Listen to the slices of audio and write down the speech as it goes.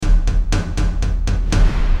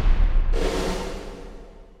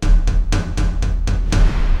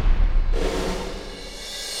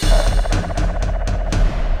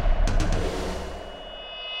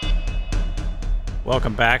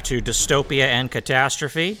Welcome back to Dystopia and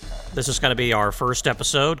Catastrophe. This is going to be our first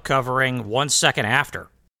episode covering 1 Second After.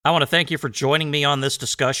 I want to thank you for joining me on this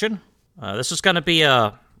discussion. This is going to be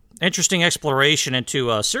a interesting exploration into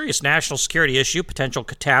a serious national security issue, potential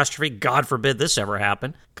catastrophe. God forbid this ever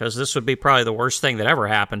happen, because this would be probably the worst thing that ever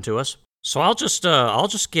happened to us. So I'll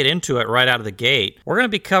just get into it right out of the gate. We're going to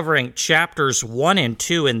be covering chapters 1 and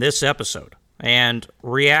 2 in this episode, and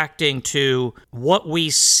reacting to what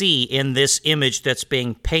we see in this image that's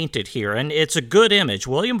being painted here. And it's a good image.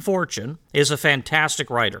 William Fortune is a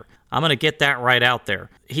fantastic writer. I'm going to get that right out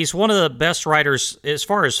there. He's one of the best writers as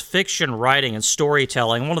far as fiction writing and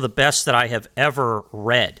storytelling, one of the best that I have ever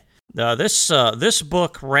read. This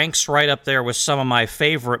book ranks right up there with some of my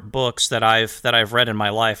favorite books that I've read in my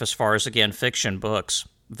life as far as, again, fiction books.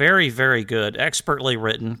 Very, very good. Expertly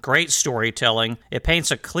written. Great storytelling. It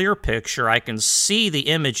paints a clear picture. I can see the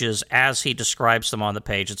images as he describes them on the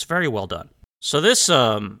page. It's very well done. So the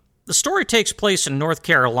story takes place in North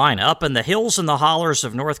Carolina, up in the hills and the hollers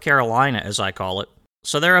of North Carolina, as I call it.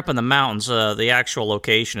 So they're up in the mountains. The actual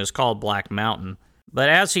location is called Black Mountain. But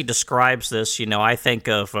as he describes this, I think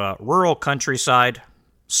of rural countryside,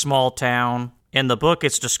 small town. In the book,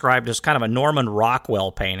 it's described as kind of a Norman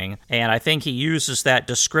Rockwell painting, and I think he uses that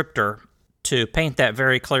descriptor to paint that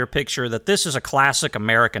very clear picture that this is a classic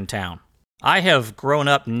American town. I have grown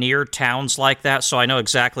up near towns like that, so I know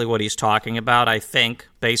exactly what he's talking about, I think,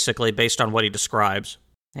 basically, based on what he describes.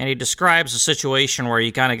 And he describes a situation where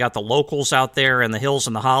you kind of got the locals out there in the hills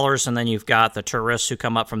and the hollers, and then you've got the tourists who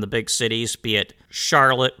come up from the big cities, be it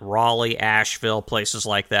Charlotte, Raleigh, Asheville, places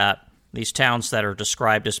like that. These towns that are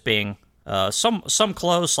described as being some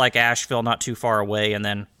close, like Asheville, not too far away, and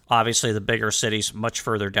then obviously the bigger cities much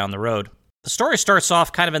further down the road. The story starts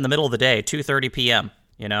off kind of in the middle of the day, 2:30 p.m.,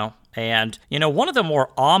 and, one of the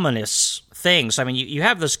more ominous things, you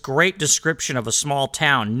have this great description of a small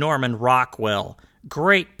town, Norman Rockwell,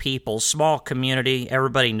 great people, small community,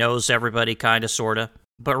 everybody knows everybody, kind of, sort of.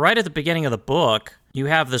 But right at the beginning of the book, you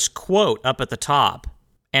have this quote up at the top,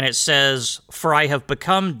 and it says, "For I have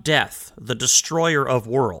become death, the destroyer of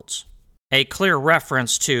worlds." A clear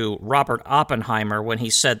reference to Robert Oppenheimer when he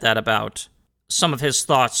said that about some of his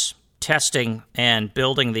thoughts testing and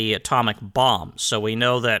building the atomic bomb. So we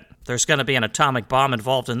know that there's going to be an atomic bomb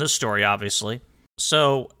involved in this story, obviously.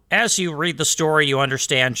 So as you read the story, you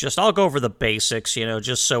understand I'll go over the basics,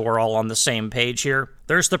 just so we're all on the same page here.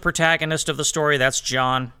 There's the protagonist of the story, that's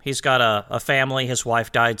John. He's got a family. His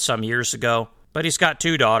wife died some years ago, but he's got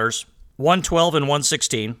 2 daughters, one 12 and one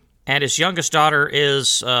 16. And his youngest daughter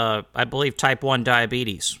is, I believe, type 1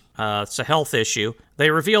 diabetes. It's a health issue.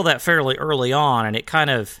 They reveal that fairly early on, and it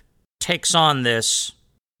kind of takes on this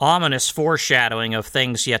ominous foreshadowing of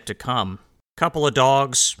things yet to come. Couple of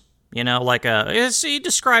dogs, he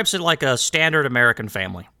describes it like a standard American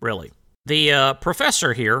family, really. The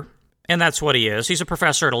professor here, and that's what he is. He's a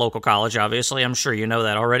professor at a local college, obviously. I'm sure you know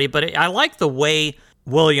that already. But I like the way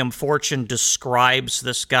William Fortune describes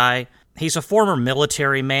this guy. He's a former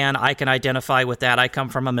military man. I can identify with that. I come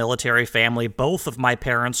from a military family. Both of my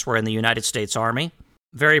parents were in the United States Army.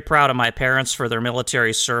 Very proud of my parents for their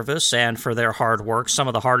military service and for their hard work. Some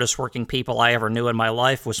of the hardest working people I ever knew in my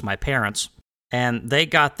life was my parents. And they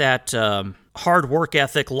got that hard work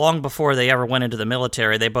ethic long before they ever went into the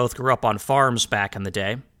military. They both grew up on farms back in the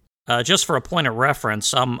day. Just for a point of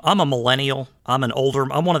reference, I'm a millennial. I'm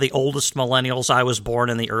one of the oldest millennials. I was born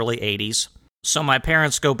in the early 80s. So my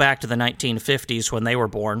parents go back to the 1950s when they were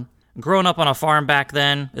born. Growing up on a farm back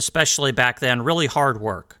then, especially back then, really hard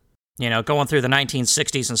work. Going through the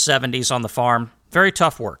 1960s and 70s on the farm, very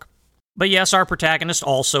tough work. But yes, our protagonist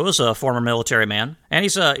also is a former military man, and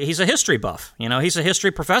he's a history buff. He's a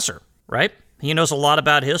history professor, right? He knows a lot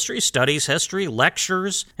about history, studies history,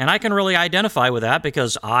 lectures, and I can really identify with that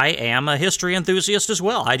because I am a history enthusiast as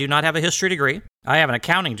well. I do not have a history degree. I have an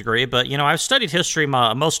accounting degree, but, I've studied history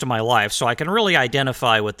most of my life, so I can really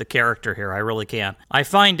identify with the character here. I really can. I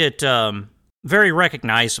find it very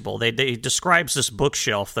recognizable. He describes this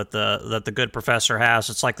bookshelf that the good professor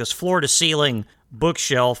has. It's like this floor-to-ceiling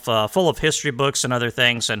bookshelf full of history books and other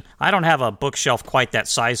things, and I don't have a bookshelf quite that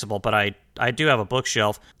sizable, but I do have a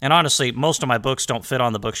bookshelf, and honestly, most of my books don't fit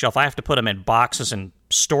on the bookshelf. I have to put them in boxes and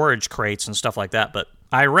storage crates and stuff like that, but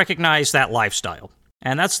I recognize that lifestyle.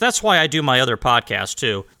 And that's why I do my other podcast,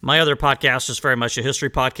 too. My other podcast is very much a history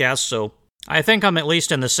podcast, so I think I'm at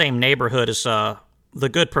least in the same neighborhood as the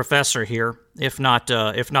good professor here, if not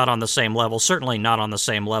on the same level, certainly not on the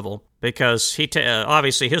same level, because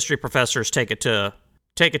obviously history professors take it to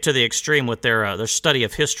the extreme with their study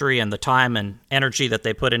of history and the time and energy that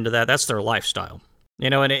they put into that. That's their lifestyle.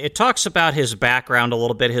 And it talks about his background a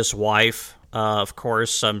little bit, his wife. Of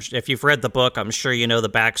course, if you've read the book, I'm sure you know the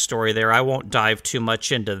backstory there. I won't dive too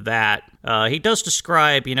much into that. He does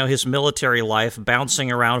describe, his military life,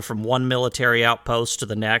 bouncing around from one military outpost to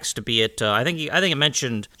the next, be it, I think it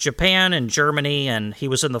mentioned Japan and Germany, and he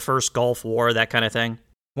was in the first Gulf War, that kind of thing.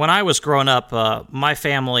 When I was growing up, my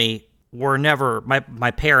family were never,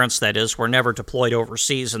 my parents, that is, were never deployed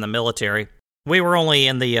overseas in the military. We were only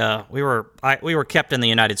in the, we were kept in the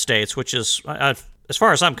United States, which is, as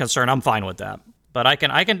far as I'm concerned, I'm fine with that. But I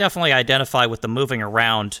can definitely identify with the moving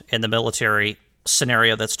around in the military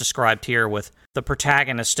scenario that's described here with the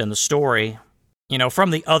protagonist in the story,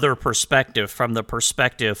 from the other perspective, from the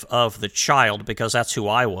perspective of the child, because that's who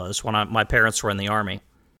I was when my parents were in the Army.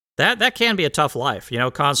 That can be a tough life,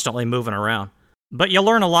 constantly moving around. But you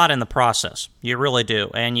learn a lot in the process. You really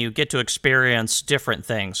do. And you get to experience different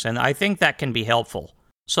things. And I think that can be helpful.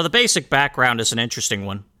 So the basic background is an interesting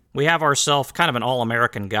one. We have ourselves kind of an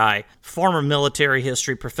all-American guy, former military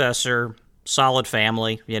history professor, solid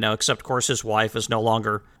family, except, of course, his wife is no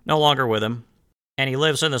longer with him. And he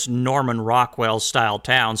lives in this Norman Rockwell-style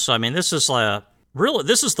town. So, this is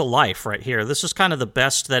this is the life right here. This is kind of the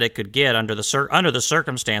best that it could get under the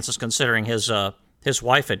circumstances, considering his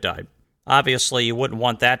wife had died. Obviously, you wouldn't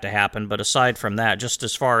want that to happen, but aside from that, just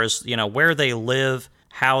as far as, where they live,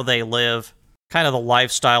 how they live, kind of the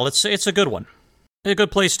lifestyle, it's a good one. A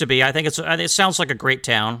good place to be. I think it sounds like a great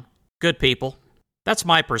town, good people. That's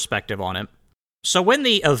my perspective on it. So when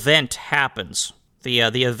the event happens, the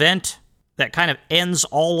event that kind of ends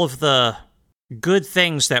all of the good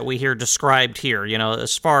things that we hear described here,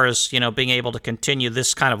 as far as, being able to continue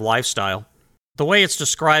this kind of lifestyle, the way it's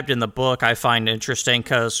described in the book, I find interesting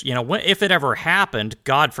because, if it ever happened,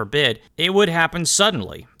 God forbid, it would happen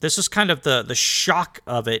suddenly. This is kind of the shock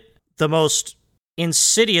of it, the most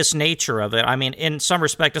insidious nature of it. In some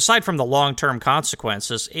respect, aside from the long-term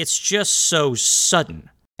consequences, it's just so sudden,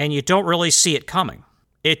 and you don't really see it coming.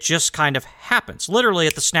 It just kind of happens, literally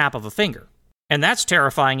at the snap of a finger. And that's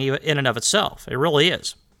terrifying in and of itself. It really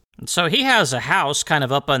is. And so he has a house kind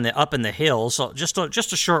of up in the hills, just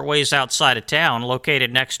a short ways outside of town,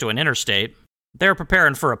 located next to an interstate. They're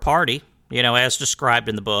preparing for a party, as described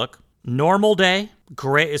in the book. Normal day,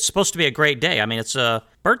 great. It's supposed to be a great day. It's a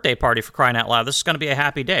birthday party, for crying out loud. This is going to be a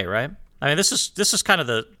happy day, right? This is kind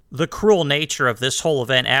of the cruel nature of this whole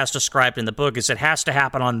event, as described in the book, is it has to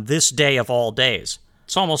happen on this day of all days.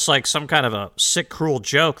 It's almost like some kind of a sick, cruel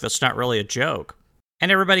joke that's not really a joke.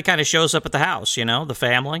 And everybody kind of shows up at the house, the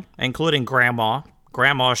family, including Grandma.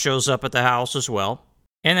 Grandma shows up at the house as well.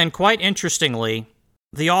 And then, quite interestingly,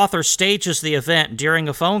 the author stages the event during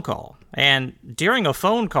a phone call. And during a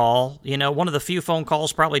phone call, one of the few phone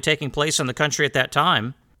calls probably taking place in the country at that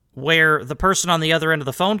time, where the person on the other end of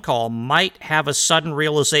the phone call might have a sudden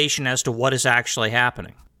realization as to what is actually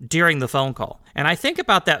happening during the phone call. And I think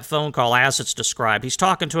about that phone call as it's described. He's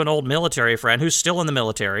talking to an old military friend who's still in the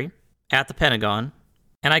military at the Pentagon.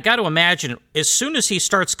 And I got to imagine, as soon as he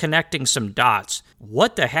starts connecting some dots,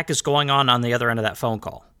 what the heck is going on the other end of that phone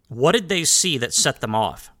call? What did they see that set them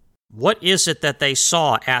off? What is it that they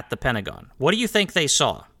saw at the Pentagon? What do you think they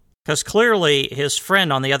saw? Because clearly his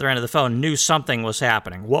friend on the other end of the phone knew something was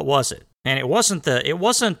happening. What was it? And it wasn't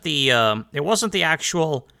the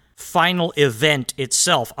actual final event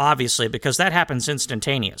itself, obviously, because that happens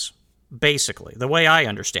instantaneous, basically, the way I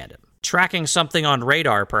understand it. Tracking something on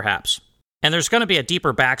radar, perhaps. And there's going to be a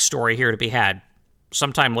deeper backstory here to be had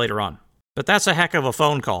sometime later on. But that's a heck of a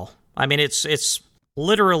phone call. It's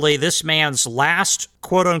literally this man's last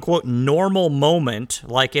quote-unquote normal moment,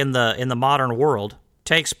 like in the modern world,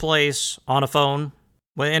 takes place on a phone,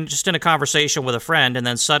 and just in a conversation with a friend, and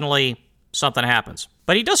then suddenly something happens.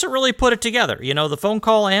 But he doesn't really put it together. The phone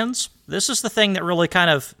call ends. This is the thing that really kind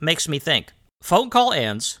of makes me think. Phone call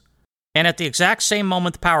ends, and at the exact same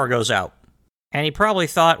moment the power goes out. And he probably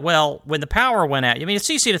thought, well, when the power went out, it's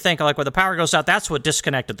easy to think, like, when the power goes out, that's what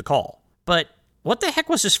disconnected the call. But what the heck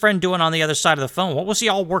was his friend doing on the other side of the phone? What was he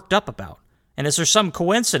all worked up about? And is there some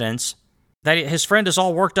coincidence that his friend is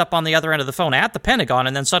all worked up on the other end of the phone at the Pentagon,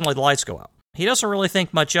 and then suddenly the lights go out? He doesn't really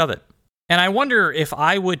think much of it. And I wonder if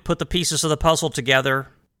I would put the pieces of the puzzle together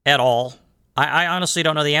at all. I honestly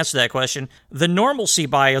don't know the answer to that question. The normalcy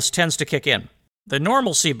bias tends to kick in. The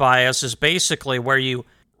normalcy bias is basically where you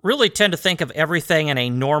really tend to think of everything in a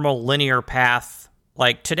normal linear path.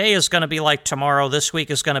 Like, today is going to be like tomorrow, this week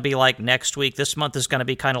is going to be like next week, this month is going to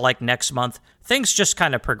be kind of like next month. Things just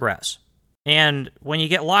kind of progress. And when you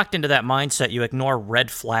get locked into that mindset, you ignore red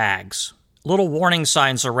flags, little warning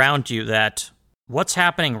signs around you that what's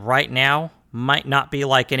happening right now might not be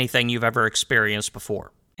like anything you've ever experienced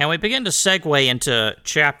before. And we begin to segue into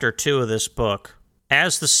chapter 2 of this book.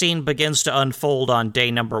 as the scene begins to unfold on day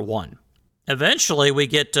number 1. Eventually, we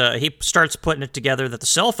get he starts putting it together that the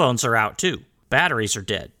cell phones are out too. Batteries are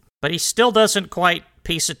dead. But he still doesn't quite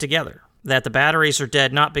piece it together. That the batteries are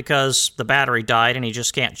dead not because the battery died and he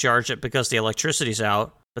just can't charge it because the electricity's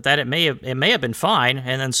out, but that it may have been fine,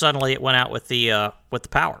 and then suddenly it went out with the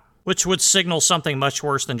power, which would signal something much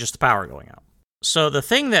worse than just the power going out. So the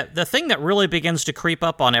thing that really begins to creep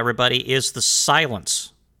up on everybody is the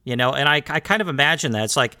silence. And I kind of imagine that.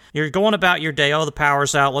 It's like you're going about your day, oh, the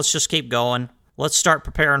power's out, let's just keep going. Let's start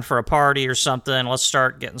preparing for a party or something. Let's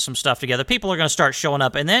start getting some stuff together. People are going to start showing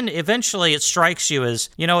up. And then eventually it strikes you as,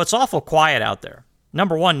 it's awful quiet out there.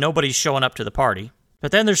 Number one, nobody's showing up to the party.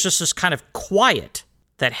 But then there's just this kind of quiet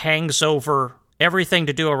that hangs over everything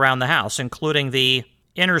to do around the house, including the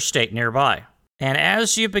interstate nearby. And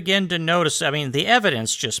as you begin to notice, the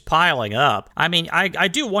evidence just piling up. I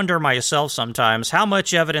do wonder myself sometimes how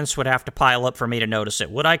much evidence would have to pile up for me to notice it.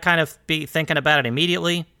 Would I kind of be thinking about it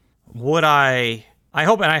immediately? Would I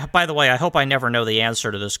hope, and by the way, I hope I never know the answer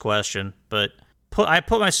to this question, but I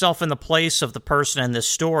put myself in the place of the person in this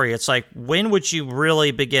story. It's like, when would you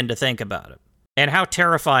really begin to think about it? And how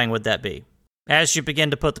terrifying would that be as you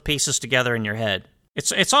begin to put the pieces together in your head?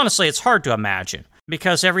 It's honestly, it's hard to imagine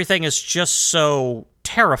because everything is just so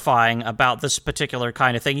terrifying about this particular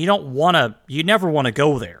kind of thing. You never want to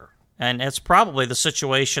go there. And it's probably the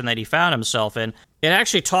situation that he found himself in. It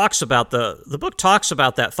actually talks about the book talks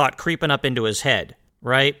about that thought creeping up into his head,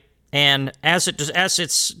 right? And as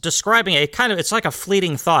it's describing it, it's like a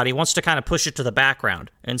fleeting thought. He wants to kind of push it to the background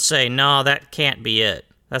and say, no, that can't be it.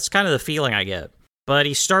 That's kind of the feeling I get. But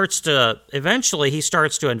eventually he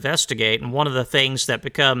starts to investigate, and one of the things that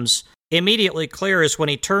becomes immediately clear is when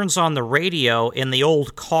he turns on the radio in the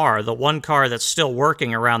old car, the one car that's still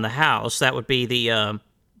working around the house. That would be the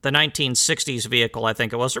 1960s vehicle, I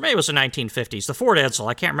think it was, or maybe it was the 1950s, the Ford Edsel.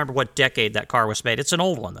 I can't remember what decade that car was made. It's an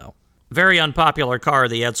old one, though. Very unpopular car,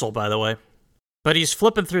 the Edsel, by the way. But he's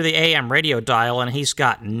flipping through the AM radio dial, and he's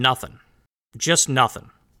got nothing. Just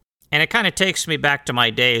nothing. And it kind of takes me back to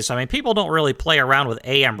my days. People don't really play around with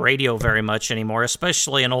AM radio very much anymore,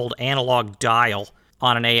 especially an old analog dial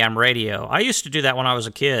on an AM radio. I used to do that when I was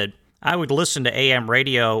a kid. I would listen to AM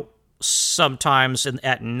radio sometimes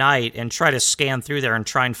at night and try to scan through there and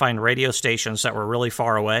try and find radio stations that were really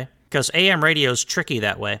far away. Because AM radio is tricky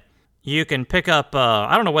that way. You can pick up,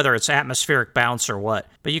 I don't know whether it's atmospheric bounce or what,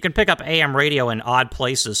 but you can pick up AM radio in odd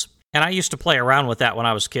places. And I used to play around with that when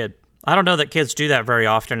I was a kid. I don't know that kids do that very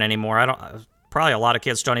often anymore. Probably a lot of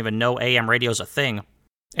kids don't even know AM radio is a thing.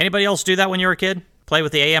 Anybody else do that when you were a kid? Play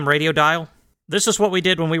with the AM radio dial? This is what we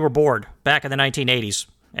did when we were bored back in the 1980s.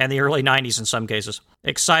 And the early 90s in some cases.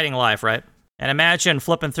 Exciting life, right? And imagine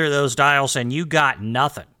flipping through those dials and you got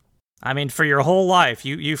nothing. For your whole life,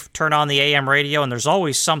 you turn on the AM radio and there's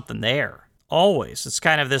always something there. Always. It's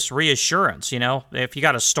kind of this reassurance, If you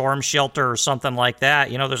got a storm shelter or something like that,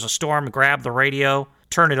 there's a storm, grab the radio,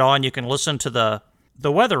 turn it on, you can listen to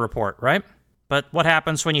the weather report, right? But what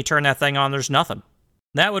happens when you turn that thing on? There's nothing.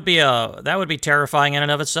 That would be terrifying in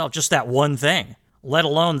and of itself, just that one thing. Let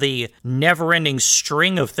alone the never-ending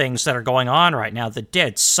string of things that are going on right now. The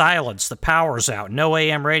dead silence, the power's out, no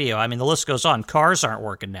AM radio. The list goes on. Cars aren't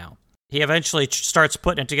working now. He eventually starts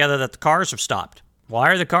putting it together that the cars have stopped.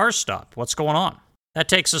 Why are the cars stopped? What's going on? That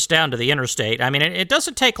takes us down to the interstate. It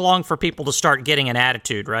doesn't take long for people to start getting an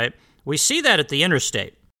attitude, right? We see that at the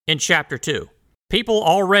interstate in Chapter 2. People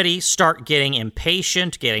already start getting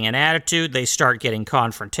impatient, getting an attitude. They start getting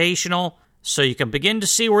confrontational. So you can begin to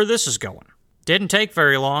see where this is going. Didn't take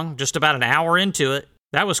very long, just about an hour into it.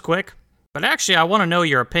 That was quick. But actually, I want to know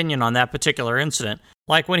your opinion on that particular incident.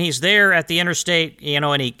 Like when he's there at the interstate,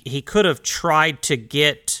 and he could have tried to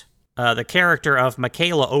get the character of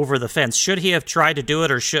Michaela over the fence. Should he have tried to do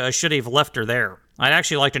it, or should he have left her there? I'd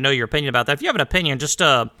actually like to know your opinion about that. If you have an opinion, just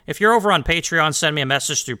if you're over on Patreon, send me a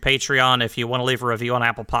message through Patreon. If you want to leave a review on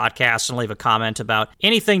Apple Podcasts and leave a comment about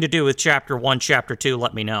anything to do with Chapter 1, Chapter 2,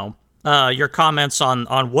 let me know. Your comments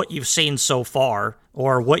on what you've seen so far,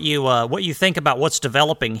 or what you think about what's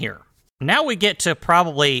developing here. Now we get to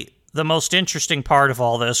probably the most interesting part of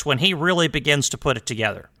all this, when he really begins to put it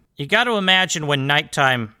together. You got to imagine when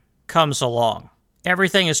nighttime comes along,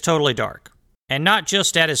 everything is totally dark, and not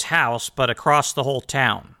just at his house, but across the whole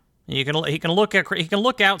town. He can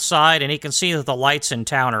look outside and he can see that the lights in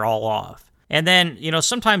town are all off. And then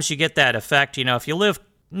sometimes you get that effect. If you live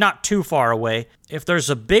not too far away, if there's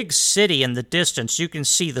a big city in the distance, you can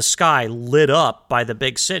see the sky lit up by the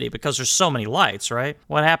big city because there's so many lights, right?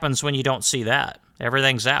 What happens when you don't see that?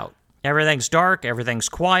 Everything's out. Everything's dark, everything's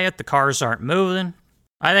quiet, the cars aren't moving.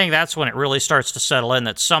 I think that's when it really starts to settle in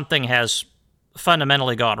that something has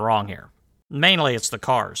fundamentally gone wrong here. Mainly it's the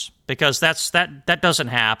cars, because that doesn't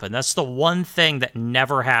happen. That's the one thing that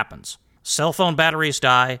never happens. Cell phone batteries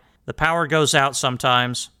die, the power goes out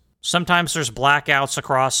sometimes there's blackouts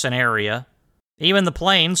across an area. Even the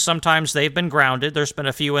planes, sometimes they've been grounded. There's been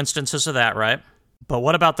a few instances of that, right? But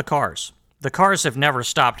what about the cars? The cars have never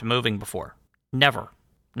stopped moving before. Never.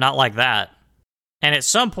 Not like that. And at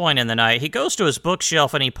some point in the night, he goes to his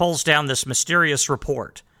bookshelf and he pulls down this mysterious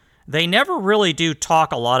report. They never really do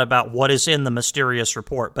talk a lot about what is in the mysterious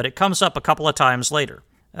report, but it comes up a couple of times later.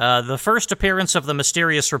 The first appearance of the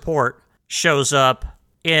mysterious report shows up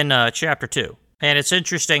in Chapter 2. And it's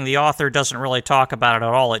interesting, the author doesn't really talk about it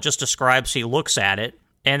at all. It just describes he looks at it,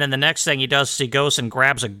 and then the next thing he does is he goes and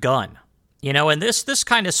grabs a gun. You know, in this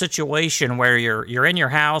kind of situation where you're in your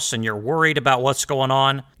house and you're worried about what's going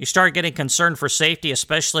on, you start getting concerned for safety,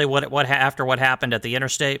 especially after what happened at the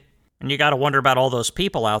interstate. And you got to wonder about all those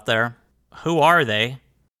people out there. Who are they?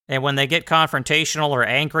 And when they get confrontational or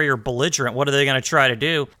angry or belligerent, what are they going to try to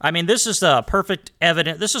do? I mean, this is the perfect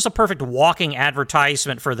evidence. This is a perfect walking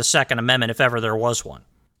advertisement for the Second Amendment, if ever there was one.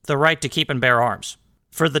 The right to keep and bear arms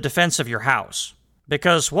for the defense of your house.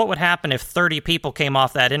 Because what would happen if 30 people came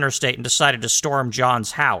off that interstate and decided to storm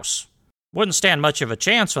John's house? Wouldn't stand much of a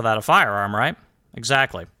chance without a firearm, right?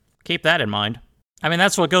 Exactly. Keep that in mind. I mean,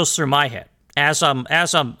 that's what goes through my head as I'm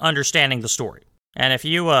understanding the story. And if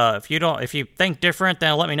you think different,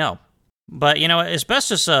 then let me know. But you know, as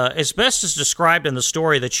best as described in the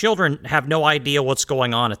story, the children have no idea what's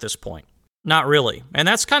going on at this point. Not really. And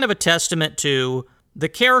that's kind of a testament to the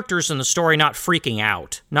characters in the story not freaking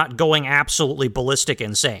out, not going absolutely ballistic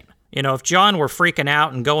insane. You know, if John were freaking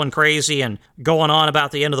out and going crazy and going on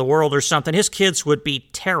about the end of the world or something, his kids would be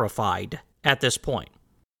terrified at this point.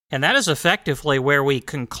 And that is effectively where we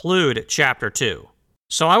conclude Chapter 2.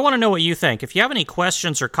 So I want to know what you think. If you have any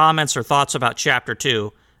questions or comments or thoughts about Chapter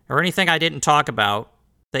 2, or anything I didn't talk about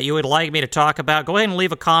that you would like me to talk about, go ahead and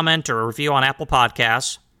leave a comment or a review on Apple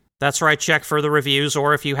Podcasts. That's where I check for the reviews,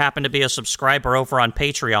 or if you happen to be a subscriber over on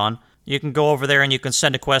Patreon, you can go over there and you can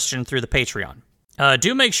send a question through the Patreon.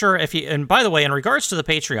 Do make sure, and by the way, in regards to the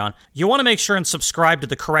Patreon, you want to make sure and subscribe to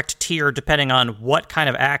the correct tier depending on what kind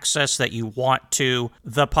of access that you want to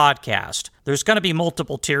the podcast. There's going to be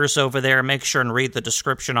multiple tiers over there. Make sure and read the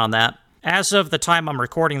description on that. As of the time I'm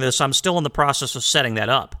recording this, I'm still in the process of setting that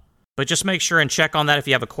up. But just make sure and check on that if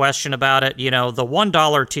you have a question about it. You know, the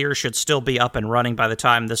 $1 tier should still be up and running by the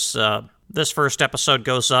time this first episode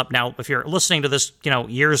goes up. Now, if you're listening to this,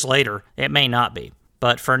 years later, it may not be.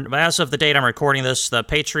 But as of the date I'm recording this, the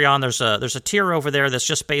Patreon, there's a tier over there that's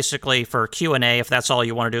just basically for Q&A, if that's all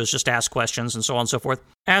you want to do is just ask questions and so on and so forth.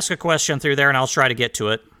 Ask a question through there and I'll try to get to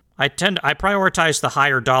it. I prioritize the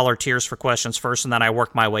higher dollar tiers for questions first, and then I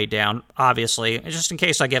work my way down, obviously, just in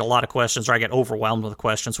case I get a lot of questions or I get overwhelmed with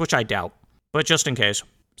questions, which I doubt. But just in case.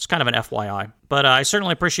 It's kind of an FYI. But I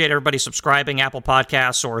certainly appreciate everybody subscribing Apple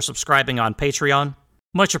Podcasts or subscribing on Patreon.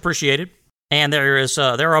 Much appreciated. And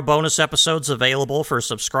there are bonus episodes available for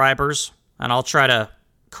subscribers, and I'll try to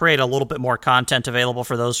create a little bit more content available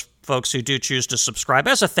for those folks who do choose to subscribe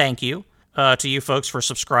as a thank you to you folks for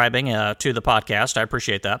subscribing to the podcast. I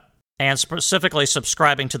appreciate that. And specifically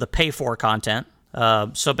subscribing to the pay-for content.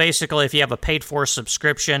 So basically, if you have a paid-for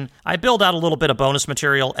subscription, I build out a little bit of bonus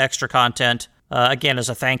material, extra content, again, as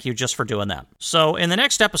a thank you just for doing that. So in the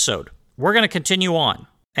next episode, we're going to continue on,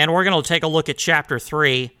 and we're going to take a look at Chapter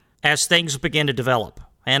 3 as things begin to develop.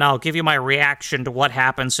 And I'll give you my reaction to what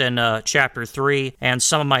happens in Chapter 3 and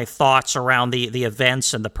some of my thoughts around the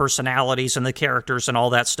events and the personalities and the characters and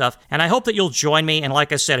all that stuff. And I hope that you'll join me. And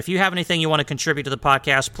like I said, if you have anything you want to contribute to the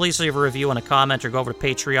podcast, please leave a review and a comment or go over to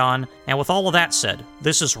Patreon. And with all of that said,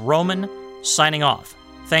 this is Roman signing off.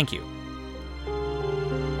 Thank you.